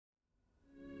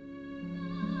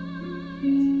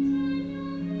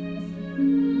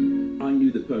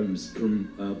the poems from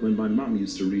when my mum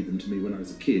used to read them to me when I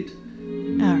was a kid.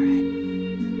 All right.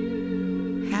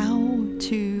 How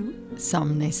to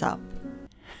sum this up?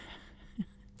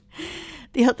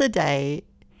 The other day,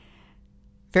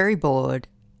 very bored,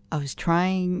 I was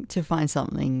trying to find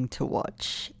something to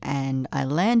watch and I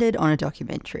landed on a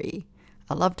documentary.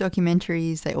 I love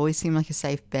documentaries, they always seem like a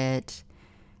safe bet.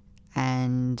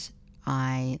 And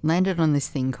I landed on this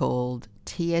thing called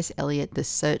T.S. Eliot, The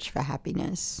Search for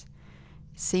Happiness.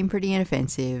 It seemed pretty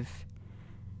inoffensive.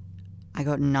 I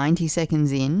got 90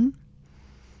 seconds in,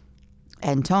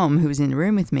 and Tom, who was in the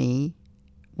room with me,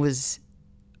 was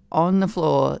on the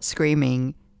floor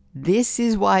screaming, "This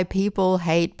is why people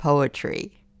hate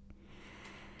poetry."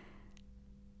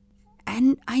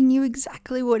 And I knew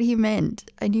exactly what he meant.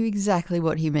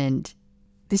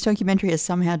 This documentary has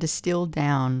somehow distilled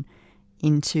down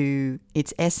into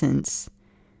its essence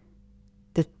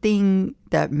the thing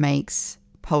that makes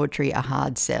poetry a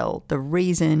hard sell, the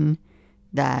reason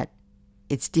that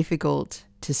it's difficult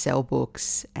to sell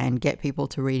books and get people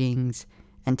to readings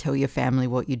and tell your family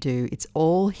what you do. It's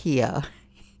all here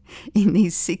in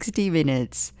these 60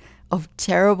 minutes of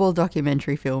terrible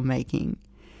documentary filmmaking.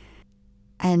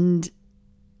 And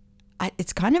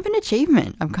it's kind of an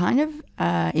achievement. I'm kind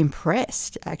of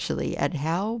impressed, actually, at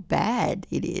how bad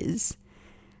it is.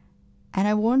 And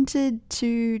I wanted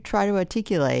to try to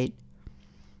articulate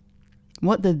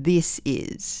what this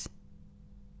is.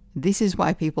 This is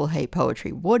why people hate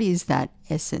poetry. What is that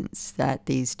essence that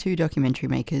these two documentary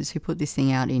makers who put this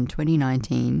thing out in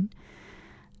 2019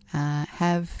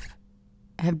 have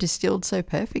distilled so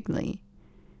perfectly?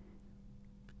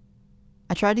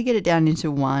 I tried to get it down into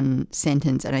one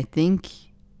sentence, and I think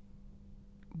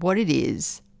what it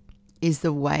is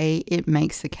the way it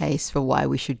makes the case for why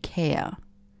we should care.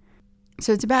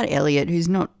 So it's about Eliot, who's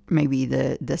not maybe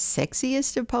the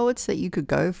sexiest of poets that you could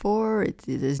go for.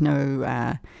 There's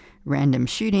no random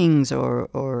shootings or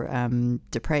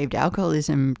depraved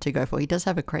alcoholism to go for. He does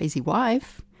have a crazy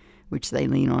wife, which they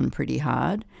lean on pretty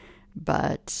hard.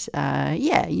 But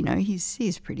yeah, you know,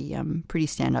 he's pretty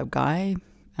stand-up guy.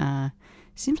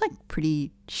 Seems like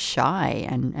pretty shy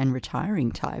and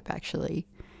retiring type, actually,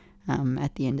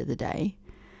 at the end of the day.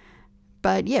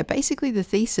 But yeah, basically the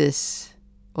thesis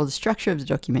or the structure of the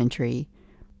documentary,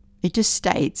 it just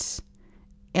states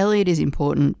Eliot is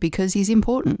important because he's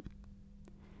important.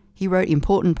 He wrote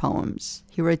important poems.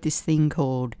 He wrote this thing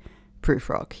called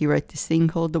Prufrock. He wrote this thing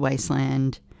called The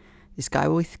Wasteland. This guy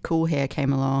with cool hair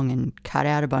came along and cut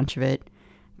out a bunch of it.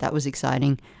 That was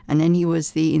exciting. And then he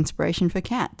was the inspiration for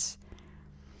Cats.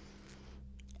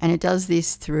 And it does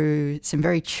this through some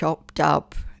very chopped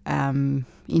up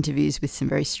interviews with some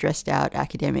very stressed out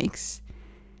academics.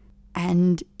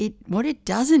 And what it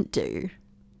doesn't do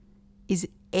is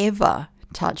ever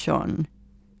touch on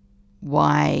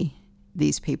why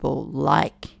these people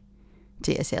like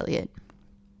T.S. Eliot,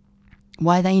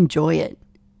 why they enjoy it,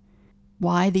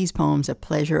 why these poems are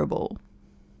pleasurable.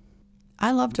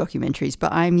 I love documentaries,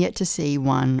 but I'm yet to see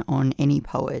one on any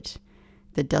poet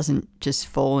that doesn't just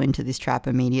fall into this trap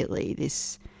immediately.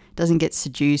 This doesn't get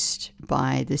seduced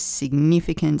by the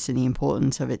significance and the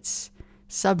importance of its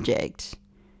subject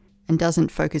and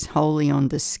doesn't focus wholly on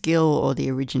the skill or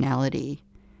the originality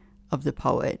of the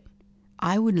poet.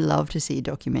 I would love to see a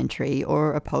documentary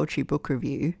or a poetry book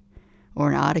review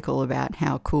or an article about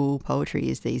how cool poetry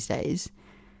is these days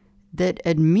that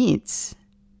admits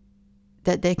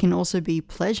that there can also be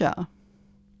pleasure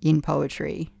in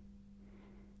poetry,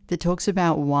 that talks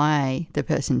about why the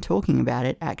person talking about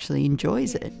it actually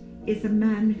enjoys it. Is a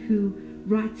man who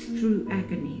writes through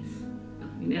agonies. I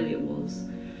mean, Eliot was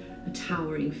a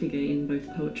towering figure in both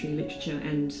poetry, literature,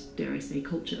 and, dare I say,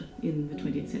 culture in the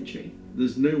 20th century.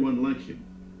 There's no one like him.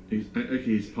 He's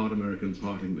part American,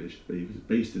 part English, but he was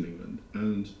based in England,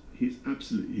 and he's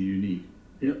absolutely unique.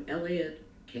 You know, Eliot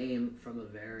came from a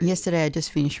very... Yesterday I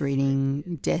just finished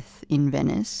reading Death in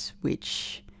Venice,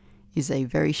 which is a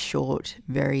very short,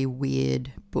 very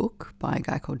weird book by a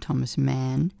guy called Thomas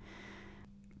Mann.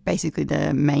 Basically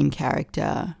the main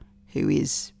character, who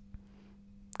is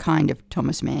kind of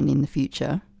Thomas Mann in the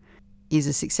future, is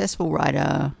a successful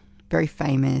writer, very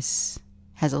famous,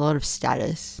 has a lot of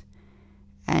status,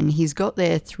 and he's got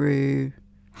there through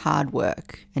hard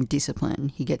work and discipline.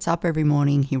 He gets up every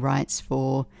morning, he writes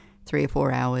for 3 or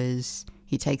 4 hours,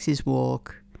 he takes his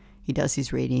walk, he does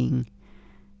his reading,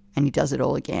 and he does it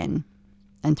all again.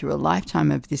 And through a lifetime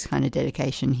of this kind of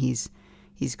dedication, he's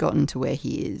gotten to where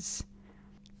he is.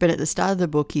 But at the start of the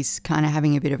book, he's kind of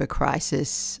having a bit of a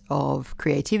crisis of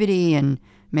creativity and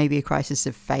maybe a crisis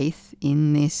of faith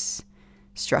in this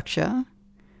structure,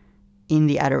 in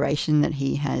the adoration that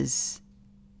he has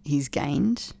he's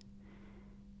gained.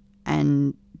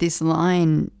 And this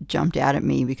line jumped out at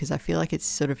me because I feel like it's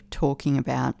sort of talking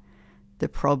about the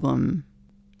problem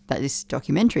that this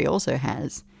documentary also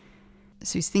has.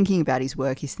 So he's thinking about his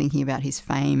work, he's thinking about his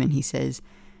fame, and he says,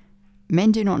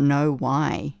 men do not know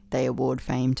why they award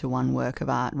fame to one work of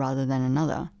art rather than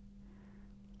another.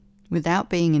 Without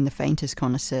being in the faintest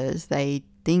connoisseurs, they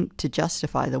think to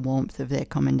justify the warmth of their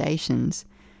commendations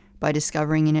by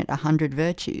discovering in it 100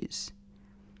 virtues,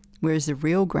 whereas the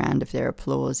real ground of their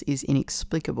applause is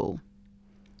inexplicable.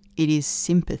 It is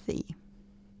sympathy.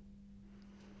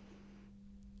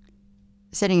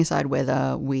 Setting aside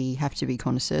whether we have to be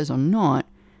connoisseurs or not,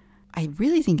 I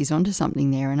really think he's onto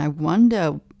something there, and I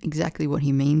wonder exactly what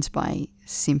he means by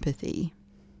sympathy.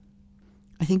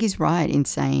 I think he's right in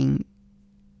saying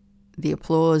the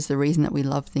applause, the reason that we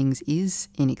love things, is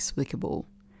inexplicable.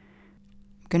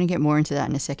 I'm going to get more into that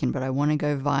in a second, but I want to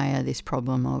go via this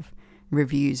problem of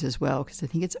reviews as well, because I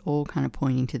think it's all kind of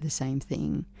pointing to the same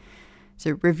thing.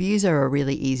 So reviews are a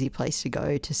really easy place to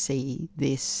go to see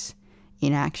this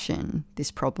in action,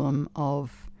 this problem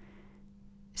of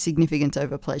significance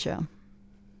over pleasure.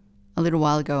 A little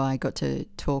while ago I got to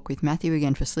talk with Matthew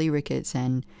again for Slee Ricketts,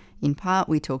 and in part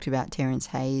we talked about Terence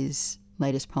Hayes'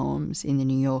 latest poems in The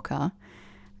New Yorker.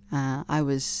 I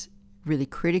was really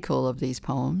critical of these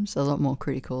poems, a lot more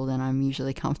critical than I'm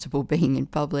usually comfortable being in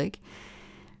public.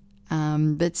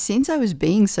 But since I was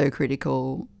being so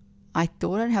critical, I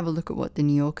thought I'd have a look at what The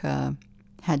New Yorker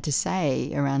had to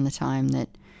say around the time that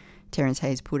Terence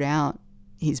Hayes put out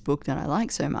his book that I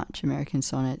like so much, American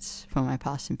Sonnets for My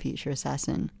Past and Future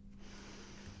Assassin.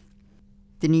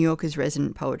 The New Yorker's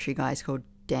resident poetry guy is called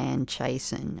Dan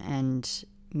Chasen, and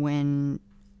when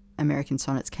American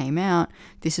Sonnets came out,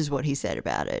 this is what he said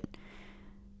about it.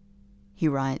 He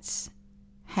writes,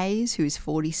 Hayes, who is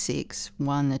 46,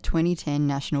 won the 2010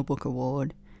 National Book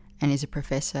Award and is a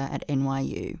professor at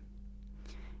NYU.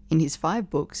 In his 5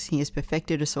 books, he has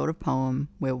perfected a sort of poem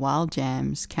where wild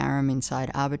jams carom inside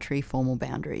arbitrary formal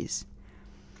boundaries.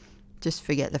 Just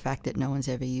forget the fact that no one's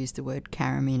ever used the word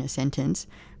carom in a sentence,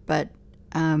 but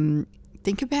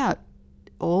think about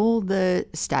all the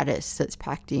status that's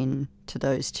packed in to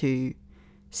those 2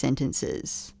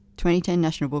 sentences. 2010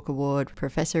 National Book Award,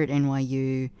 professor at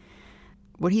NYU.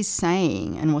 What he's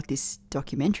saying, and what this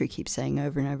documentary keeps saying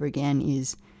over and over again,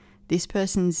 is this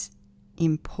person's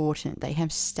important. They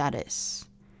have status.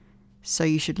 So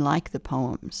you should like the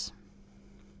poems.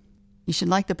 You should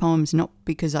like the poems not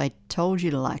because I told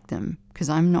you to like them, because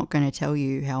I'm not going to tell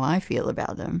you how I feel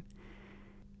about them,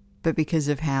 but because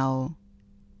of how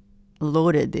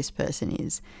lauded this person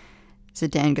is. So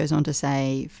Dan goes on to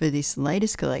say, for this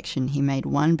latest collection, he made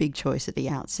one big choice at the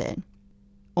outset.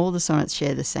 All the sonnets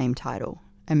share the same title,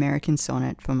 American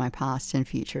Sonnet for My Past and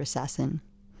Future Assassin.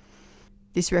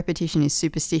 This repetition is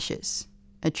superstitious,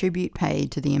 a tribute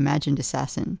paid to the imagined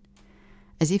assassin,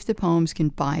 as if the poems can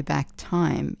buy back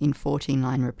time in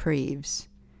 14-line reprieves.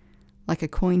 Like a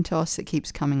coin toss that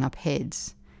keeps coming up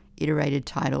heads, iterated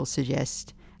titles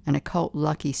suggest an occult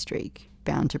lucky streak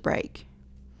bound to break.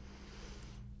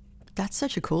 That's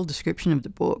such a cool description of the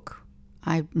book.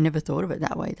 I never thought of it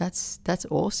that way. That's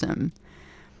awesome.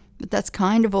 But that's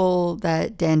kind of all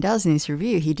that Dan does in this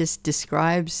review. He just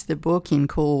describes the book in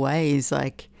cool ways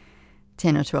like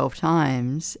 10 or 12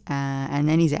 times, and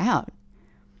then he's out.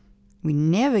 We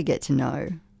never get to know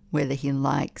whether he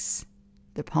likes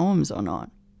the poems or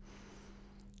not.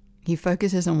 He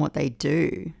focuses on what they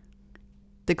do.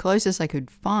 The closest I could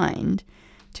find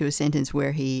to a sentence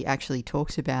where he actually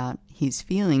talks about his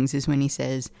feelings is when he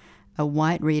says, a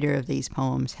white reader of these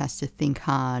poems has to think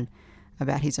hard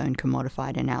about his own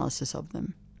commodified analysis of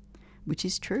them, which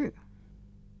is true.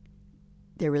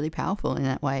 They're really powerful in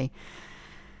that way.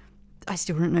 I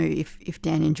still don't know if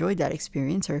Dan enjoyed that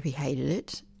experience or if he hated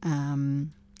it.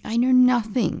 I know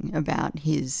nothing about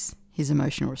his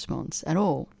emotional response at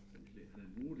all.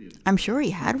 I'm sure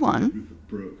he had one. Rupert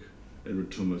Brooke,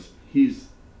 Edward Thomas, he's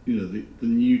the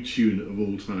new tune of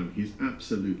all time. He's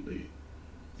absolutely...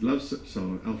 Love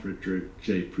song, Alfred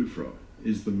J. Prufrock,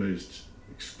 is the most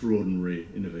extraordinary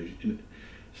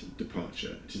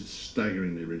departure. It is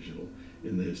staggeringly original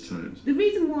in those times. The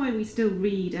reason why we still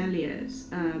read Eliot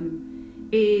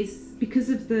is because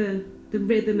of the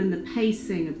rhythm and the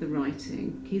pacing of the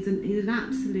writing. He's an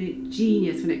absolute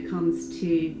genius when it comes to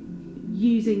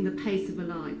using the pace of a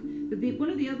line. But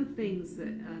one of the other things that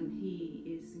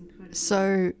he is incredible...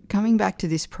 So coming back to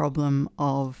this problem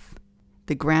of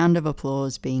the ground of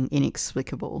applause being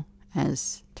inexplicable,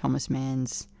 as Thomas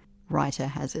Mann's writer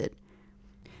has it,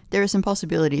 there are some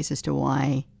possibilities as to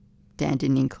why Dan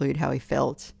didn't include how he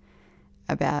felt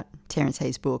about Terence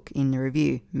Hayes' book in the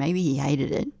review. Maybe he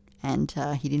hated it and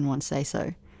he didn't want to say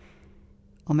so.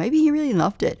 Or maybe he really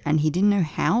loved it and he didn't know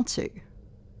how to.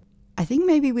 I think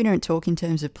maybe we don't talk in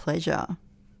terms of pleasure,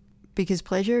 because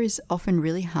pleasure is often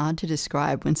really hard to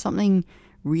describe. When something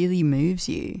really moves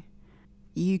you,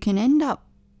 you can end up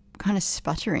kind of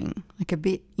sputtering, like a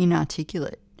bit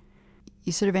inarticulate.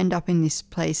 You sort of end up in this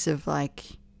place of like,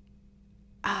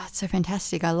 it's so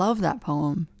fantastic. I love that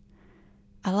poem.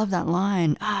 I love that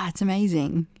line. It's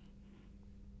amazing.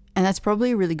 And that's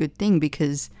probably a really good thing,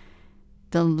 because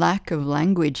the lack of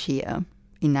language here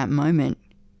in that moment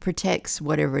protects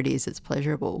whatever it is that's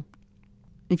pleasurable.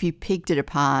 If you picked it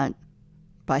apart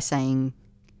by saying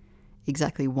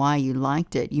exactly why you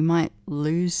liked it, you might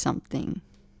lose something.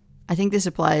 I think this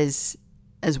applies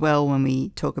as well when we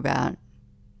talk about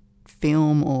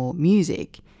film or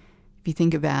music. If you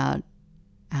think about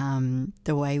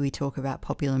the way we talk about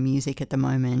popular music at the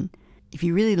moment, if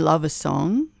you really love a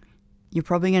song, you're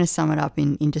probably going to sum it up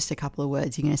in just a couple of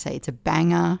words. You're going to say it's a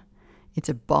banger, it's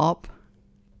a bop.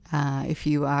 If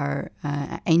you are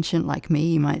ancient like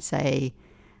me, you might say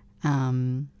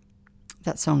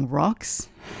that song rocks,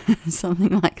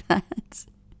 something like that.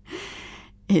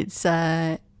 It's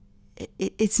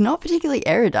not particularly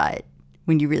erudite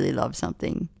when you really love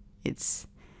something. It's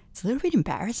a little bit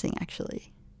embarrassing,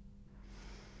 actually.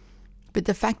 But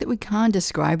the fact that we can't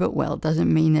describe it well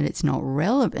doesn't mean that it's not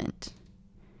relevant.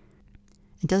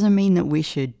 It doesn't mean that we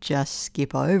should just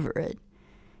skip over it,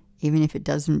 even if it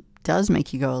does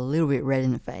make you go a little bit red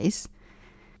in the face.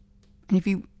 And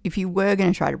if you were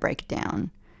going to try to break it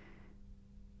down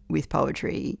with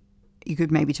poetry, you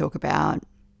could maybe talk about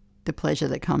the pleasure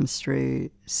that comes through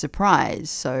surprise.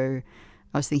 So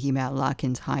I was thinking about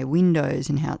Larkin's High Windows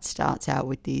and how it starts out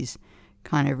with these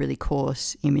kind of really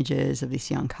coarse images of this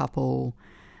young couple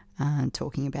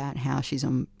talking about how she's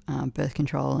on birth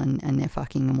control and they're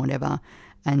fucking and whatever.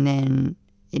 And then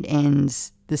it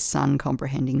ends the sun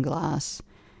comprehending glass,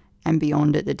 and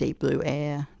beyond it the deep blue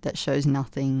air that shows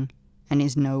nothing and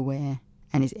is nowhere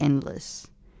and is endless.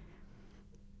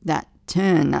 That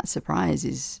turn, that surprise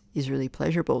is really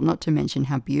pleasurable, not to mention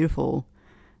how beautiful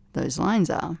those lines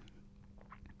are.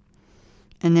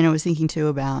 And then I was thinking too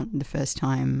about the first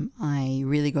time I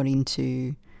really got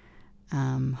into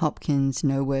Hopkins'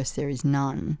 No Worse There Is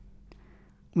None,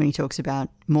 when he talks about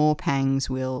more pangs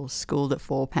will schooled at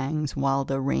 4 pangs while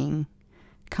the ring,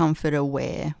 comforter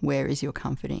where is your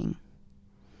comforting?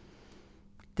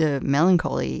 The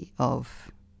melancholy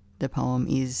of the poem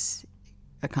is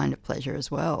a kind of pleasure as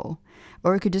well,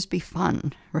 or it could just be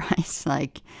fun, right?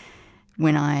 Like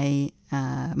when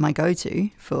my go-to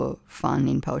for fun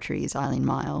in poetry is Eileen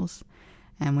Myles,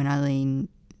 and when Eileen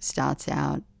starts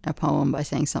out a poem by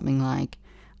saying something like,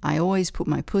 I always put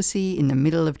my pussy in the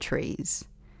middle of trees,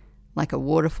 like a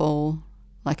waterfall,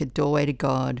 like a doorway to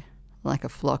God, like a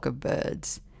flock of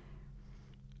birds.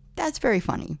 That's very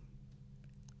funny.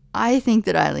 I think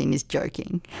that Eileen is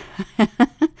joking.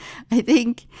 I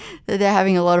think that they're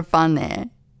having a lot of fun there,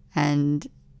 and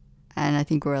I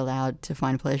think we're allowed to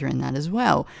find pleasure in that as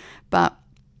well. But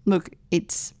look,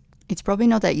 it's probably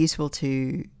not that useful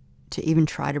to even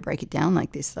try to break it down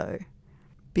like this, though,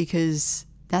 because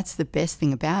that's the best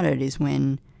thing about it, is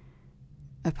when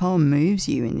a poem moves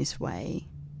you in this way,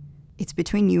 it's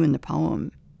between you and the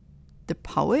poem. The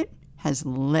poet has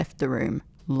left the room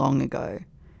long ago.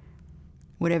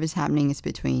 Whatever's happening is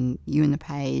between you and the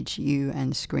page, you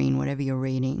and the screen, whatever you're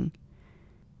reading.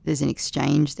 There's an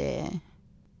exchange there,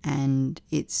 and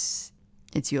it's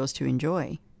yours to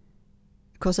enjoy.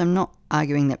 Of course, I'm not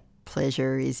arguing that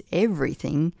pleasure is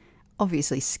everything.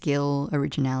 Obviously, skill,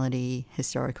 originality,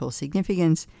 historical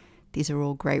significance, these are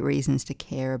all great reasons to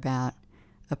care about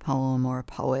a poem or a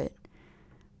poet.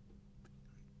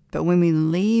 But when we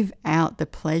leave out the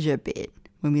pleasure bit,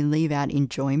 when we leave out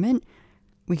enjoyment,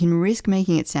 we can risk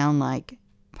making it sound like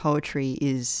poetry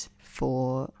is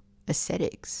for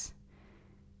ascetics,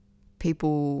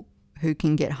 people who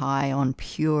can get high on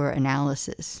pure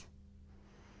analysis.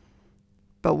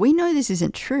 But we know this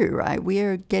isn't true, right? We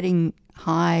are getting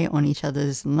high on each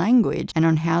other's language and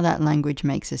on how that language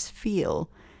makes us feel,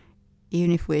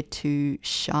 even if we're too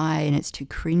shy and it's too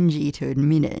cringy to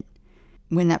admit it.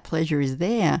 When that pleasure is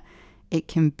there, it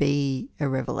can be a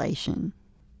revelation.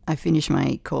 I finished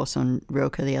my course on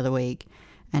Rilke the other week,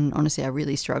 and honestly I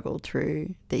really struggled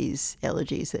through these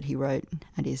elegies that he wrote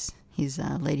at his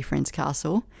lady friend's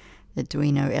castle, the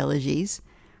Duino elegies.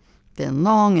 They're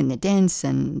long and they're dense,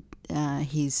 and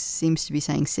he seems to be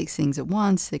saying 6 things at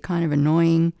once. They're kind of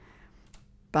annoying,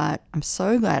 but I'm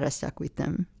so glad I stuck with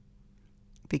them,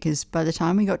 because by the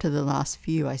time we got to the last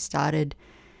few, I started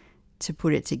to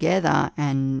put it together,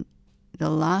 and the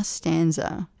last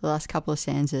couple of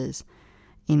stanzas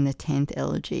in the 10th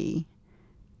elegy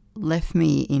left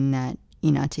me in that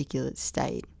inarticulate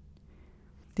state.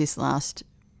 This last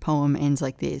poem ends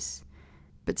like this.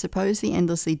 But suppose the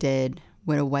endlessly dead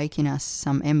were to wake in us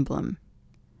some emblem.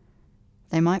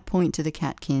 They might point to the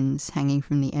catkins hanging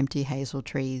from the empty hazel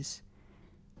trees,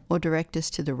 or direct us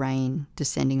to the rain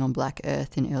descending on black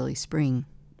earth in early spring.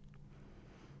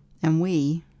 And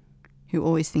we, who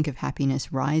always think of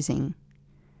happiness rising,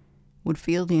 would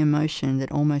feel the emotion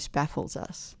that almost baffles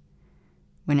us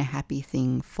when a happy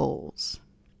thing falls.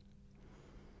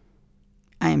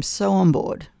 I am so on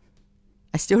board.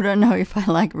 I still don't know if I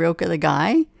like Rilke the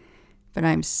guy, but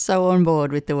I'm so on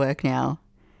board with the work now,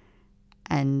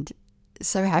 and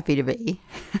so happy to be.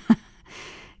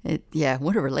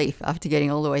 What a relief after getting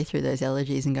all the way through those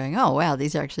elegies and going, oh wow,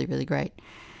 these are actually really great.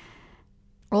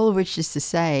 All of which is to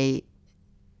say,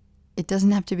 it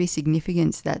doesn't have to be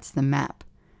significance that's the map.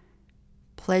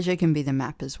 Pleasure can be the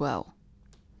map as well.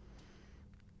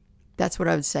 That's what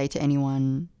I would say to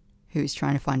anyone who's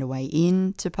trying to find a way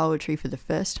into poetry for the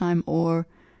first time, or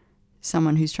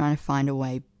someone who's trying to find a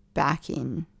way back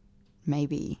in,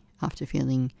 maybe after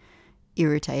feeling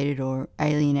irritated or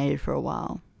alienated for a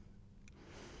while.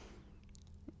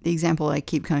 The example I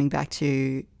keep coming back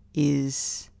to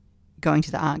is going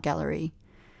to the art gallery.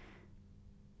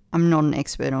 I'm not an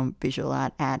expert on visual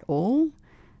art at all.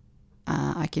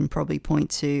 I can probably point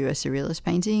to a surrealist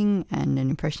painting and an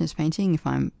impressionist painting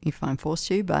if I'm forced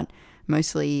to, but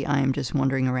mostly I am just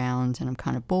wandering around and I'm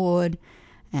kind of bored,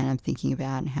 and I'm thinking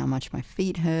about how much my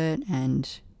feet hurt and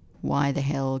why the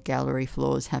hell gallery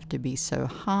floors have to be so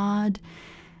hard.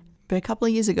 But a couple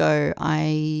of years ago,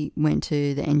 I went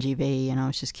to the NGV and I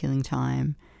was just killing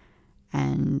time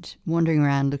and wandering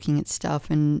around looking at stuff,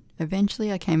 and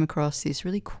eventually I came across this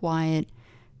really quiet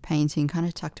painting kind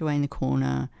of tucked away in the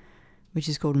corner, which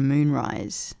is called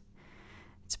Moonrise.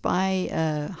 It's by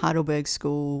a Heidelberg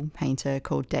School painter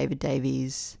called David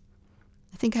Davies.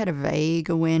 I think I had a vague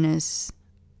awareness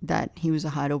that he was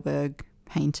a Heidelberg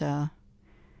painter,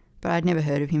 but I'd never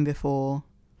heard of him before.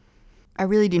 I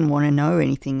really didn't want to know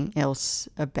anything else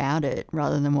about it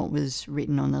rather than what was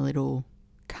written on the little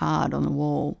card on the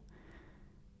wall,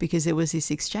 because there was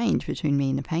this exchange between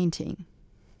me and the painting.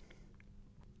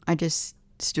 I just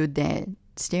stood there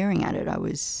staring at it. I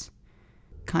was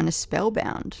kind of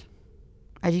spellbound.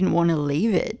 I didn't want to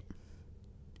leave it.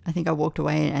 I think I walked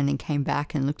away and then came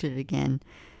back and looked at it again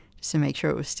just to make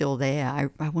sure it was still there.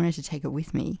 I wanted to take it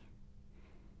with me.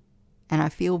 And I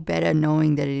feel better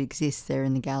knowing that it exists there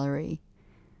in the gallery.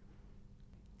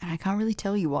 And I can't really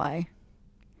tell you why.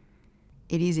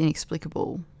 It is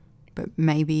inexplicable, but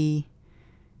maybe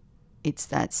it's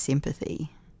that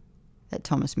sympathy that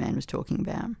Thomas Mann was talking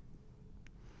about.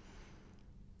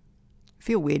 I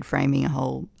feel weird framing a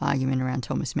whole argument around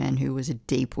Thomas Mann, who was a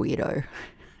deep weirdo.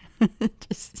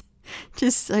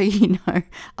 just so you know,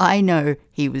 I know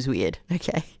he was weird,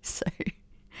 okay? So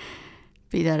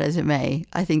be that as it may,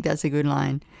 I think that's a good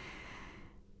line.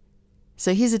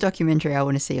 So here's a documentary I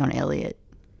want to see on Eliot.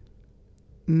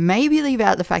 Maybe leave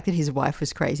out the fact that his wife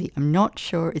was crazy. I'm not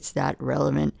sure it's that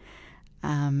relevant.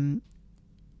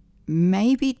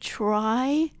 Maybe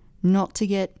try not to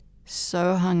get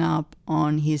so hung up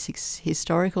on his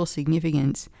historical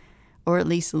significance, or at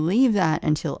least leave that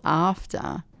until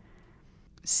after.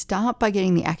 Start by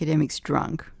getting the academics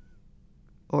drunk,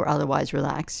 or otherwise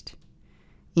relaxed,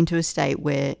 into a state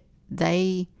where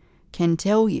they can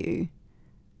tell you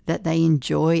that they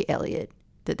enjoy Eliot,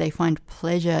 that they find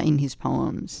pleasure in his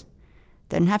poems.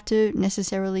 They don't have to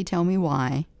necessarily tell me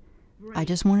why. I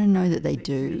just want to know that they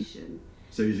do.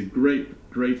 So he's a great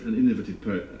and innovative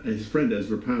poet. His friend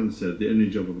Ezra Pound said the only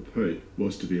job of a poet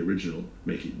was to be original,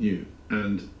 make it new.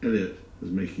 And Eliot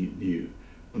was making it new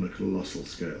on a colossal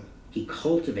scale. He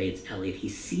cultivates Eliot. He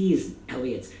sees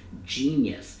Eliot's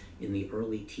genius in the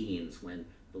early teens when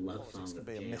the love song... It's going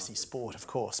to be a messy sport, of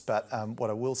course, but what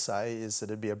I will say is that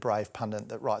it'd be a brave pundit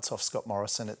that writes off Scott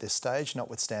Morrison at this stage,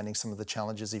 notwithstanding some of the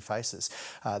challenges he faces.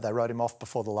 They wrote him off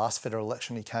before the last federal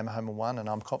election. He came home and won, and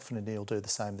I'm confident he'll do the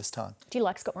same this time. Do you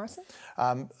like Scott Morrison?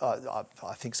 I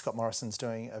think Scott Morrison's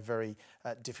doing a very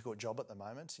difficult job at the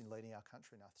moment in leading our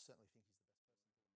country, and I certainly think